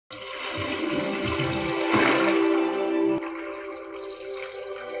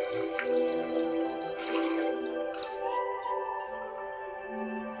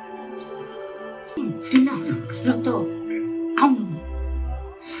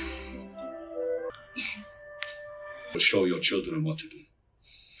Show your children what to do.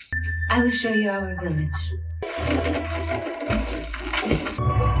 I will show you our village.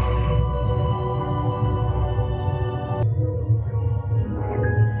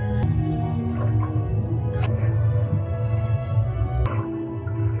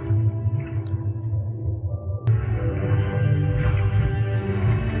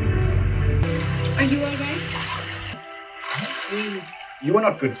 Are you all right? Breathe. You are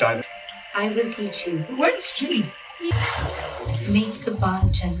not good divers. I will teach you. Where is Kitty? Make the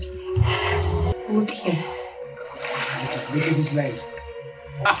bond gently. Hold him. Look at his legs.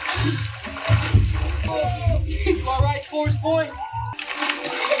 All right, Forrest boy.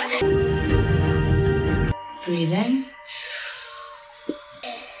 Breathe in.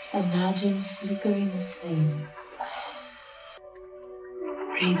 Imagine flickering a flame.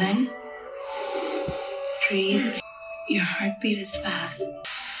 Breathe in. Breathe. Your heartbeat is fast.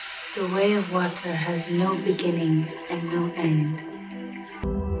 The way of water has no beginning and no end.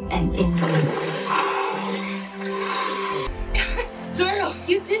 And in the Zara!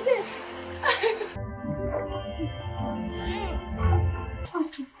 You did it!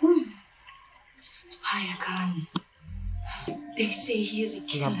 Payakan. They say he is a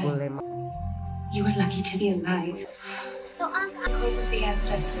killer. You were lucky to be alive. Cope with the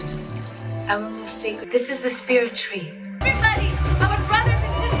ancestors. Our most sacred. This is the spirit tree. Everybody, our brothers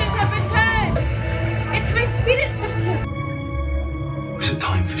and sisters have returned. It's my spirit sister. It was a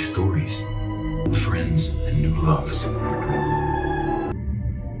time for stories, friends, and new loves.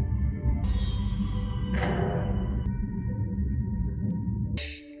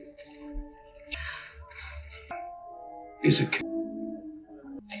 Is a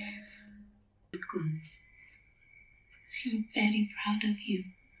I'm very proud of you.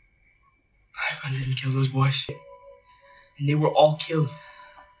 I didn't kill those boys. And they were all killed.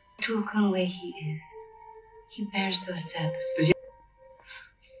 Tulkun way he is. He bears those deaths.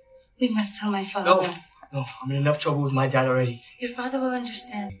 We must tell my father. No, I'm in enough trouble with my dad already. Your father will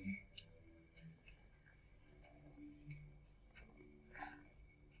understand.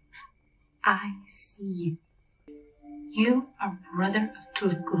 I see you. You are brother of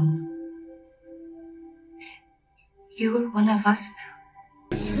Tulkun. You are one of us now.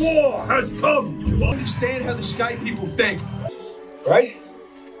 war has come to understand how the sky people think. Right?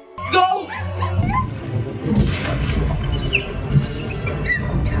 Go!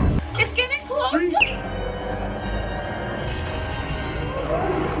 It's getting close.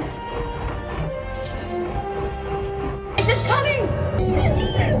 It's just coming.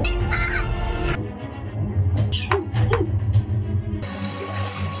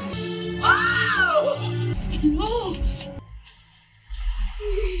 No!